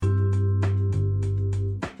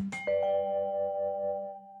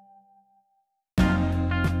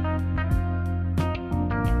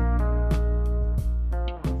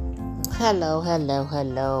Hello, hello,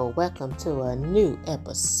 hello. Welcome to a new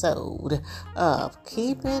episode of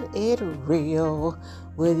Keeping It Real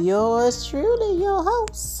with yours truly, your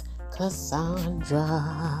host,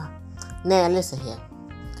 Cassandra. Now, listen here.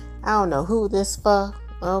 I don't know who this for,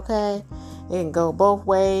 okay? It can go both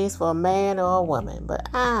ways for a man or a woman, but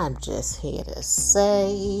I'm just here to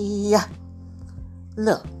say,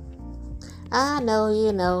 look, I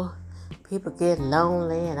know, people get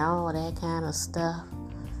lonely and all that kind of stuff.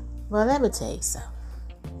 Well, let me tell you something.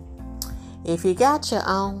 If you got your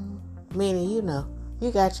own, meaning you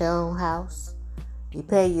got your own house, you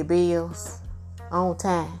pay your bills on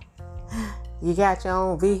time, you got your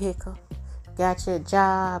own vehicle, got your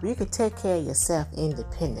job, you can take care of yourself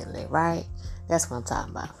independently, right? That's what I'm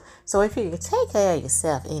talking about. So if you can take care of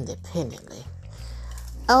yourself independently,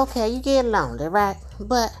 okay, you get lonely, right?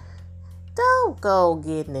 But don't go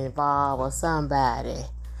getting involved with somebody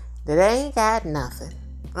that ain't got nothing.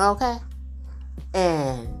 Okay?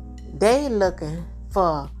 And they looking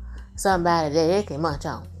for somebody that they can munch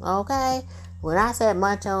on. Okay? When I said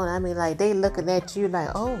munch on, I mean like they looking at you like,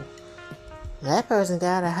 oh, that person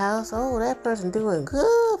got a house. Oh, that person doing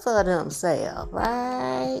good for themselves,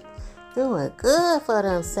 right? Doing good for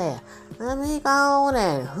themselves. Let me go on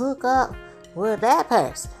and hook up with that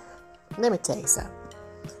person. Let me tell you something.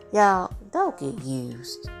 Y'all, don't get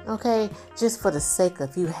used, okay? Just for the sake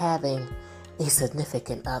of you having a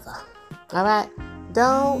significant other. Alright?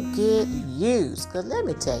 Don't get used. Because let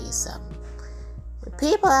me tell you something. The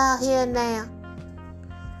people out here now,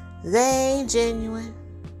 they ain't genuine.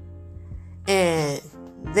 And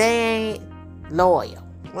they ain't loyal.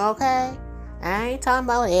 Okay? I ain't talking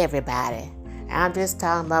about everybody. I'm just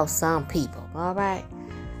talking about some people. Alright?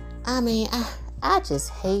 I mean, I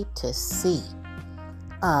just hate to see.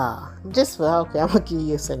 I'm gonna give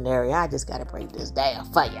you a scenario. I just gotta break this down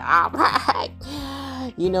for you. Alright.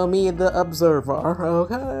 You know me, the observer,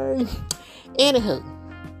 okay? Anywho,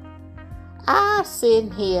 I'm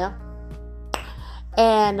sitting here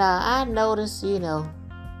and I noticed,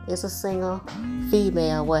 it's a single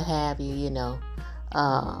female, what have you, living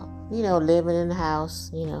in the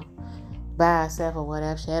house, by herself or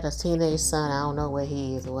whatever. She had a teenage son, I don't know where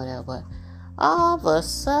he is or whatever, but all of a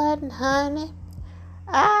sudden, honey,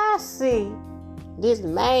 I see this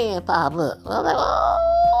man pop up. I'm like,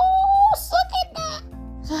 oh, look at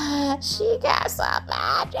that. She got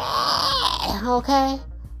somebody. Okay,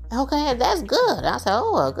 that's good. I said,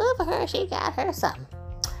 oh, well, good for her. She got her something.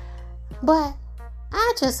 But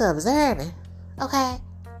I just observing, okay?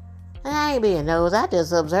 And I ain't being nosy. I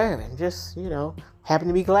just observing. Just, happen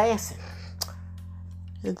to be glancing.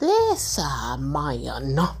 This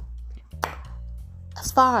man,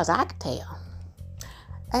 as far as I can tell,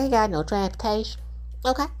 ain't got no transportation.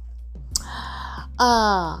 Okay.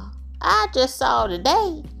 I just saw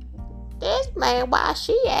today, this man, while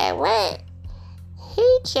she at work,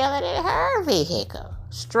 he chilling in her vehicle,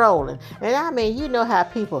 strolling. And I mean, you know how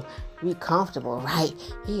people be comfortable, right?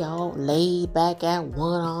 He all laid back, got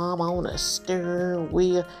one arm on the steering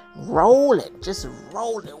wheel, just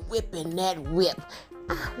rolling, whipping that whip.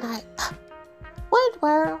 I'm like, what in the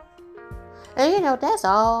world? And that's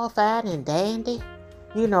all fine and dandy.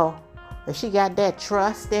 If she got that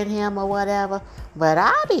trust in him or whatever. But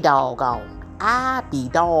I be doggone.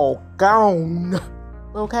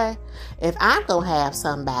 Okay? If I'm going to have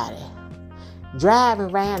somebody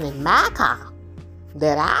driving around in my car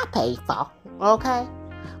that I pay for, okay?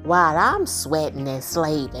 While I'm sweating and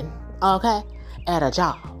slaving, okay? At a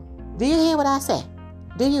job. Do you hear what I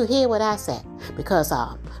said? Because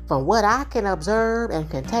from what I can observe and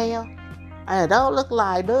can tell, it don't look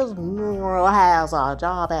like this girl has a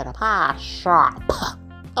job at a pie shop.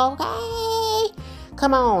 Okay?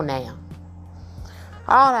 Come on now.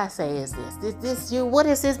 All I say is this. What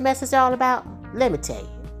is this message all about? Let me tell you.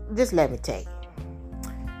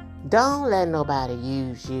 Don't let nobody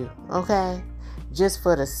use you, okay? Just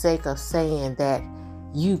for the sake of saying that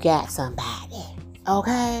you got somebody,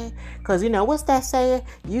 okay? Because, what's that saying?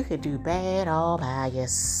 You can do bad all by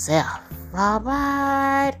yourself, all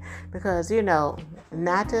right? Because,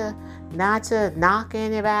 not to knock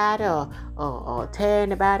anybody or tear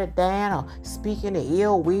anybody down or speaking the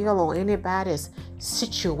ill will on anybody's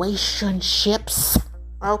situationships,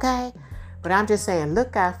 okay? But I'm just saying,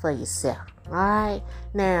 look out for yourself, all right?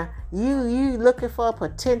 Now, you looking for a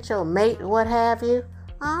potential mate, what have you?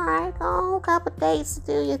 All right, go on a couple dates to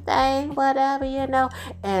do your thing, whatever,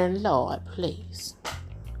 And Lord, please,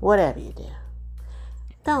 whatever you do,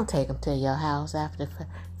 don't take them to your house after the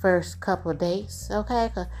first couple of days, okay?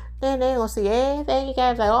 Because then they going to see everything you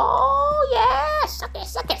got. Like, oh, yeah, suck it.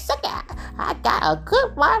 I got a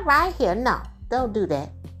good one right here. No, don't do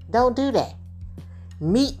that. Don't do that.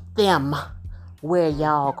 Meet them where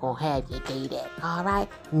y'all gonna have your date at, all right?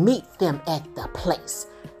 Meet them at the place.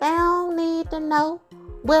 They don't need to know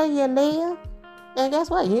where you live. And guess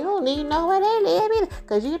what? You don't need to know where they live either,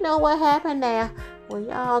 because you know what happened there. When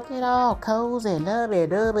y'all get all cozy,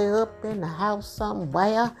 lovey-dovey up in the house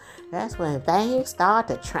somewhere, that's when things start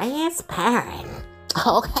to transparent,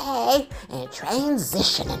 okay? And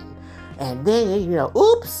transitioning. And then,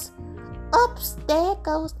 oops, there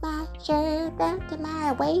goes my shirt down to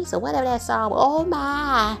my waist, or whatever that song. Oh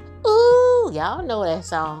my, ooh, y'all know that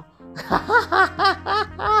song.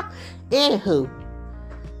 Anywho,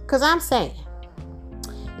 because I'm saying,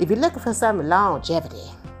 if you're looking for some longevity,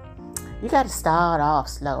 you got to start off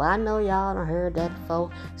slow. I know y'all done heard that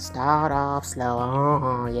before. Start off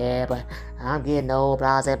slow. Yeah, but I'm getting old,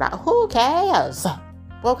 blah. Who cares?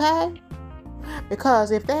 Okay?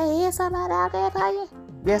 Because if there is somebody out there for you,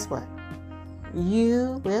 guess what?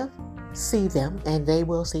 You will see them and they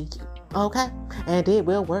will see you. Okay? And it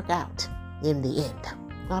will work out in the end.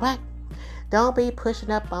 Alright? Don't be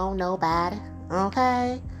pushing up on nobody.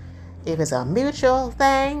 Okay? If it's a mutual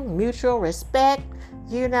thing, mutual respect,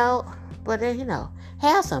 but then,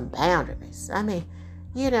 have some boundaries. I mean,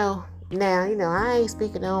 now, I ain't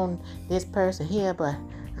speaking on this person here, but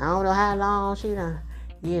I don't know how long she done,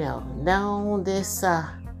 known this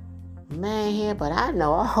man here, but I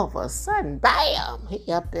know all of a sudden, bam,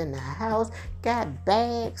 he up in the house, got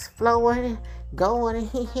bags flowing, going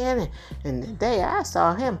in here, and the day I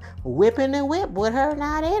saw him whipping the whip with her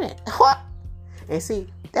not in it. And see,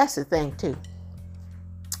 that's the thing too.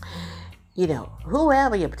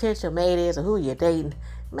 Whoever your potential mate is or who you're dating,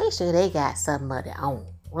 make sure they got something of their own,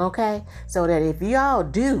 okay? So that if y'all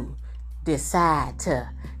do decide to,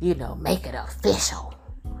 make it official,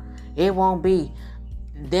 it won't be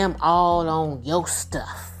them all on your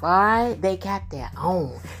stuff, all right? They got their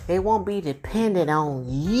own. They won't be dependent on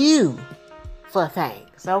you for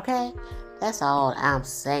things, okay? That's all I'm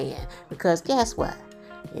saying. Because guess what?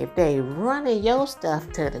 If they running your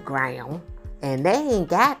stuff to the ground and they ain't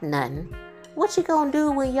got nothing, what you gonna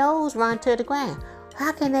do when yours run to the ground?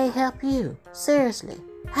 How can they help you? Seriously,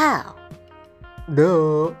 how?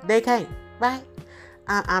 Duh. They can't, right?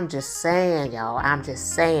 I'm just saying, y'all. I'm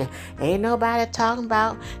just saying. Ain't nobody talking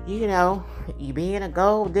about, you being a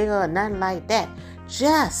gold digger or nothing like that.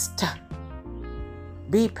 Just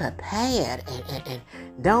be prepared and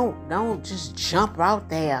don't just jump out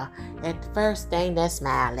there at the first thing that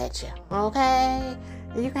smile at you, okay?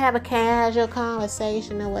 You can have a casual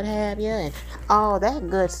conversation or what have you and all that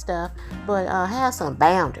good stuff, but have some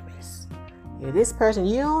boundaries. This person,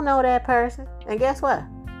 you don't know that person, and guess what?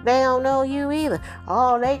 They don't know you either.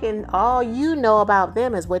 All you know about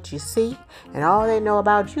them is what you see, and all they know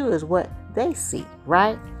about you is what they see,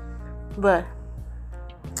 right? But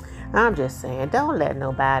I'm just saying, don't let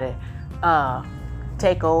nobody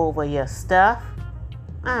take over your stuff.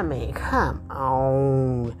 I mean, come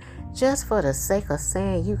on. Just for the sake of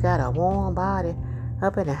saying you got a warm body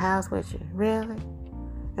up in the house with you. Really?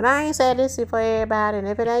 And I ain't said this for everybody. And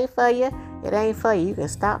if it ain't for you, it ain't for you. You can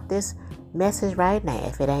stop this message right now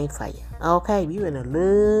if it ain't for you. Okay? If you in a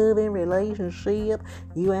loving relationship,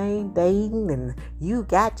 you ain't dating, and you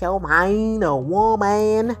got your mind a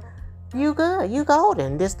woman, you good. You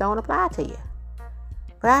golden. This don't apply to you.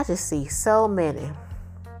 But I just see so many.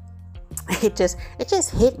 It just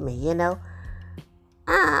hit me,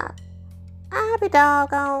 I'll be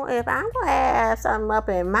doggone if I'm going to have something up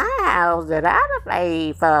in my house that I done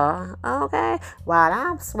paid for, okay? While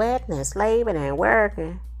I'm sweating and slaving and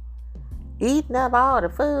working, eating up all the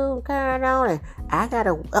food, carrying on, and I got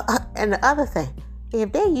to, and the other thing,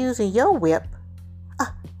 if they're using your whip,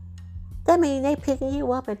 that means they picking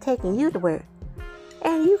you up and taking you to work.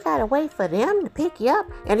 And you got to wait for them to pick you up,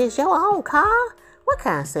 and it's your own car? What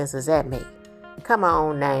kind of sense does that make? Come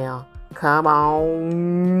on now. Come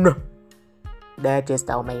on. That just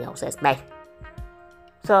don't make no sense, man.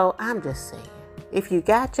 So I'm just saying, if you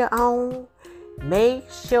got your own, make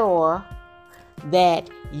sure that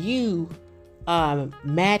you are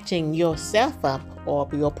matching yourself up or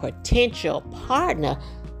your potential partner.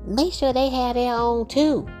 Make sure they have their own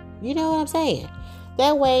too. You know what I'm saying?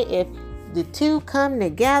 That way, if the two come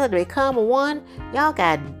together to become one, y'all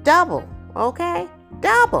got double, okay?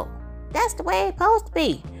 Double. That's the way it's supposed to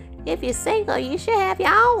be. If you're single, you should have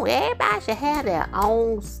your own. Everybody should have their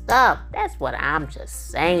own stuff. That's what I'm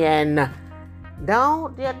just saying.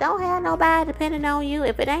 Don't have nobody depending on you.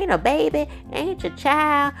 If it ain't a baby, ain't your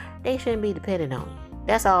child, they shouldn't be depending on you.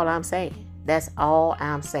 That's all I'm saying. That's all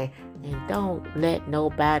I'm saying. And don't let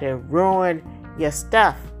nobody ruin your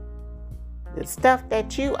stuff. The stuff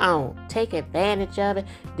that you own, take advantage of it.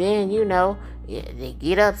 Then, they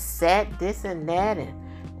get upset, this and that.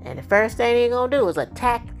 And the first thing they're going to do is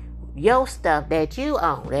attack your stuff that you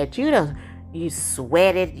own, that you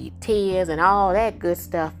sweated, your tears and all that good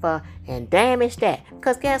stuff and damage that.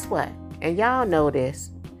 Because guess what? And y'all know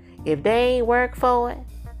this. If they ain't work for it,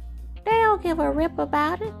 they don't give a rip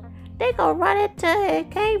about it. They gonna run it till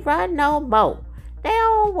it can't run no more. They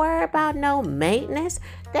don't worry about no maintenance.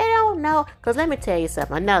 They don't know. Because let me tell you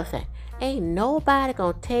something, another thing. Ain't nobody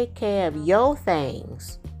gonna take care of your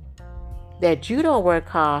things that you don't work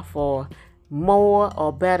hard for more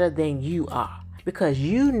or better than you are. Because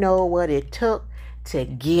you know what it took to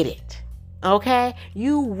get it. Okay?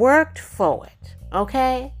 You worked for it.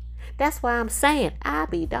 Okay? That's why I'm saying I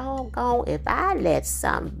be doggone if I let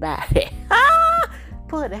somebody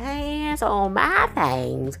put hands on my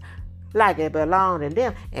things like it belonged to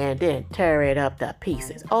them and then tear it up to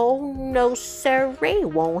pieces. Oh, no, sirree.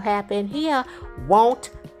 Won't happen here. Won't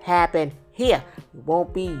happen here. You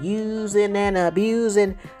won't be using and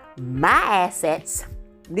abusing my assets.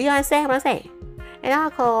 Do you understand what I'm saying? And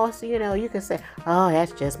of course, you can say, oh,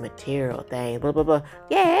 that's just material things. Blah, blah, blah.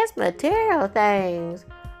 Yeah, it's material things.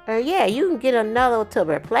 Yeah, you can get another to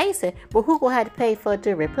replace it, but who gonna have to pay for it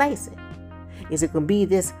to replace it? Is it gonna be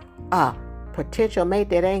this potential mate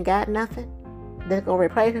that ain't got nothing that's gonna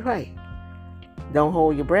replace it for you? Don't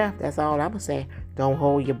hold your breath. That's all I'm gonna say. Don't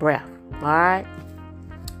hold your breath. All right.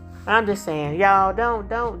 I'm just saying, y'all, don't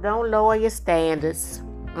lower your standards.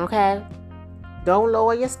 Okay. Don't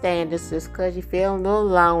lower your standards just because you feel a little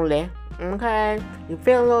lonely. Okay. You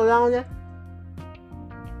feel a little lonely?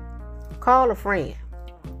 Call a friend.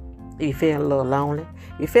 If you feel a little lonely.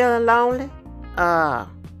 You feeling lonely?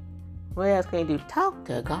 What else can you do? Talk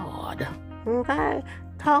to God. Okay?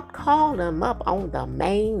 Call him up on the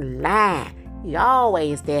main line. He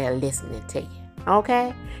always there listening to you.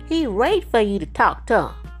 Okay? He wait for you to talk to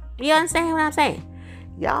him. You understand what I'm saying?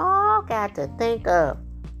 Y'all got to think of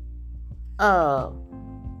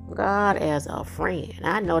God as a friend.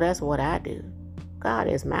 I know that's what I do. God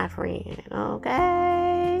is my friend.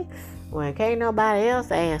 Okay? When can't nobody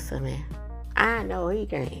else answer me, I know he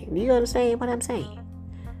can. You understand what I'm saying?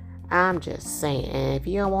 I'm just saying. And if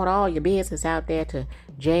you don't want all your business out there to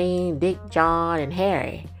Jane, Dick, John, and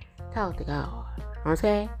Harry, talk to God.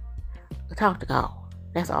 Okay? Talk to God.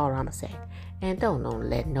 That's all I'm going to say. And don't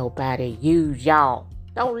let nobody use y'all.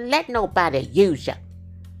 Don't let nobody use you.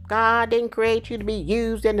 God didn't create you to be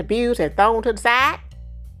used and abused and thrown to the side.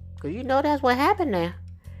 Because you know that's what happened now.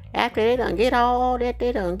 After they done get all that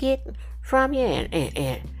they done get from you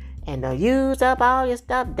and done use up all your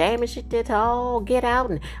stuff, damage it to all get out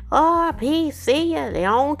and RP, see ya, they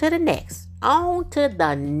on to the next. On to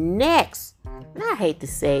the next. And I hate to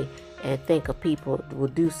say and think of people who will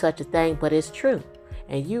do such a thing, but it's true.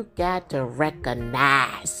 And you got to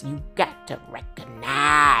recognize. You got to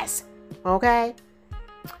recognize. Okay?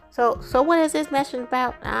 So what is this message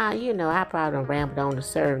about? I probably done rambled on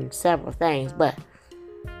to several things, but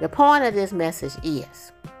the point of this message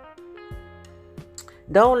is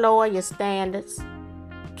don't lower your standards,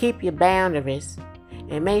 keep your boundaries,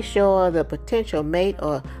 and make sure the potential mate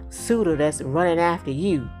or suitor that's running after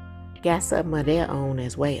you got something of their own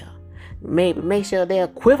as well. Make sure they're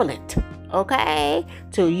equivalent, okay,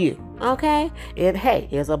 to you, okay?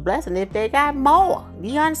 It's a blessing if they got more. Do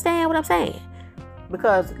you understand what I'm saying?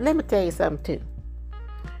 Because let me tell you something too.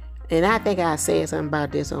 And I think I said something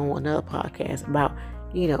about this on another podcast about,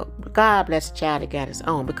 God bless the child that got his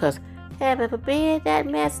own. Because heaven forbid that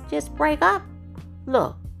mess just break up.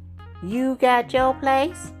 Look, you got your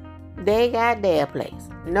place. They got their place.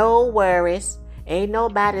 No worries. Ain't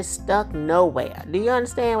nobody stuck nowhere. Do you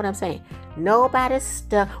understand what I'm saying? Nobody's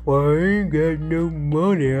stuck. Well, I ain't got no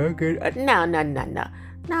money. I got... No.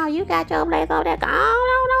 No, you got your place over there. Go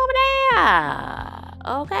on over there.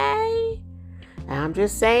 Okay? I'm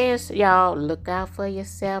just saying, y'all, look out for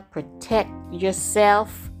yourself. Protect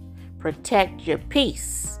yourself. Protect your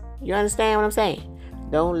peace. You understand what I'm saying?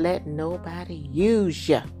 Don't let nobody use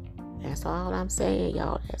you. That's all I'm saying,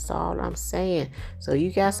 y'all. That's all I'm saying. So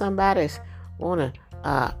you got somebody that's want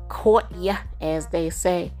to court you, as they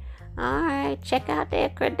say. All right, check out their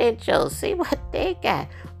credentials. See what they got.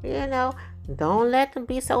 Don't let them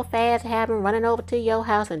be so fast have them running over to your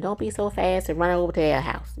house, and don't be so fast to run over to their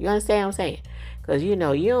house. You understand what I'm saying? Because, you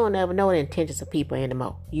don't ever know the intentions of people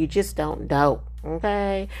anymore. You just don't know.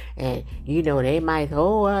 Okay? And, they might,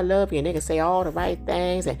 I love you. And they can say all the right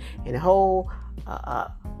things. And the whole,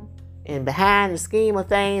 and behind the scheme of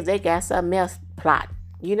things, they got something else plotting.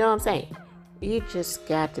 You know what I'm saying? You just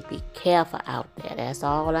got to be careful out there. That's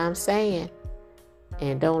all I'm saying.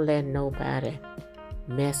 And don't let nobody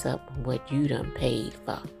mess up what you done paid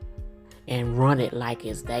for and run it like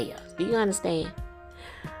it's theirs. Do you understand?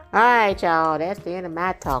 All right, y'all. That's the end of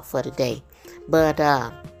my talk for today. But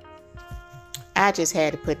I just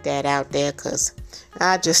had to put that out there because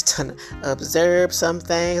I just observed some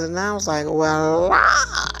things and I was like, well, you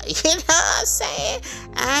know what I'm saying?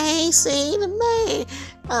 I ain't seen the man.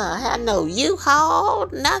 Had no U-Haul,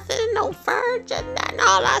 nothing, no furniture, nothing.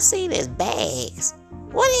 All I seen is bags.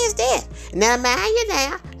 What is that? Now, mind you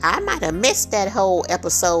now, I might have missed that whole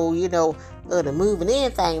episode, of the moving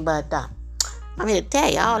in thing, but I'm here to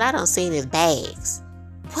tell you, all I done seen is bags.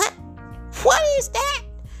 What is that?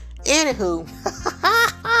 Anywho,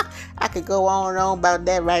 I could go on and on about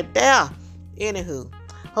that right there. Anywho,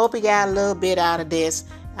 hope you got a little bit out of this.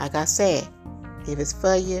 Like I said, if it's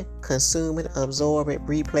for you, consume it, absorb it,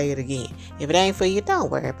 replay it again. If it ain't for you,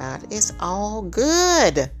 don't worry about it. It's all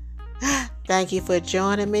good. Thank you for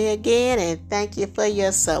joining me again, and thank you for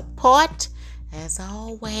your support. As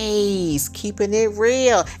always, keeping it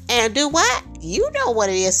real. And do what? You know what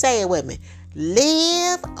it is. Say it with me.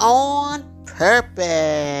 Live on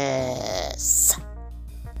purpose.